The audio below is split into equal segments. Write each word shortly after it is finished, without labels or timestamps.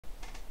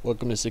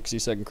Welcome to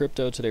 60-Second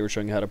Crypto. Today we're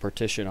showing you how to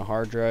partition a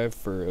hard drive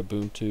for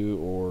Ubuntu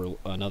or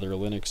another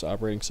Linux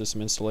operating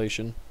system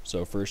installation.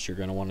 So first you're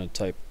going to want to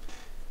type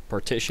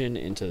partition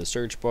into the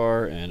search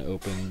bar and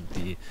open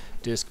the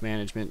disk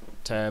management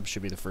tab,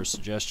 should be the first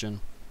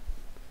suggestion.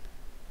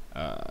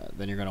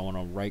 Then you're going to want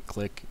to right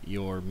click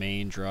your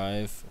main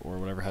drive or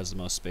whatever has the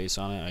most space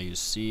on it. I use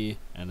C,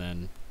 and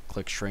then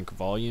click shrink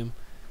volume.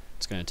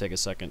 It's going to take a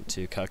second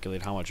to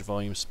calculate how much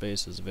volume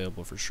space is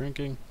available for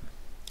shrinking.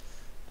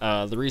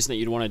 The reason that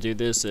you'd want to do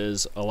this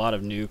is a lot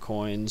of new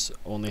coins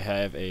only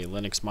have a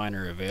Linux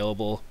miner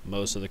available.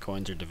 Most of the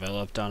coins are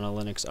developed on a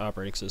Linux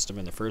operating system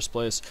in the first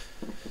place,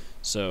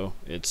 so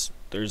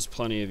there's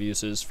plenty of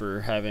uses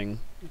for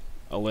having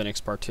a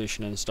Linux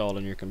partition installed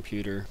on your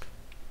computer.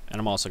 And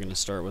I'm also going to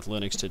start with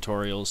Linux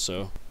tutorials,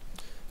 so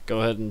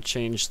go ahead and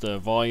change the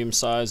volume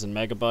size in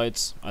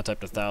megabytes. I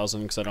typed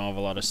 1000 because I don't have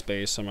a lot of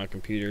space on my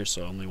computer,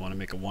 so I only want to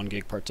make a 1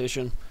 gig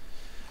partition.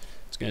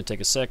 It's going to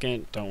take a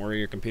second. Don't worry,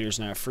 your computer's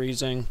not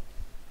freezing,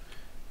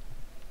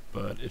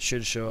 but it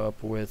should show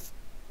up with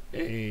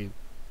a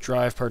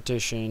drive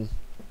partition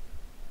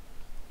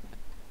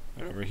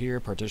right over here,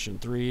 partition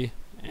 3,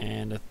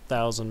 and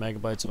 1000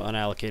 megabytes of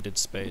unallocated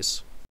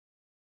space.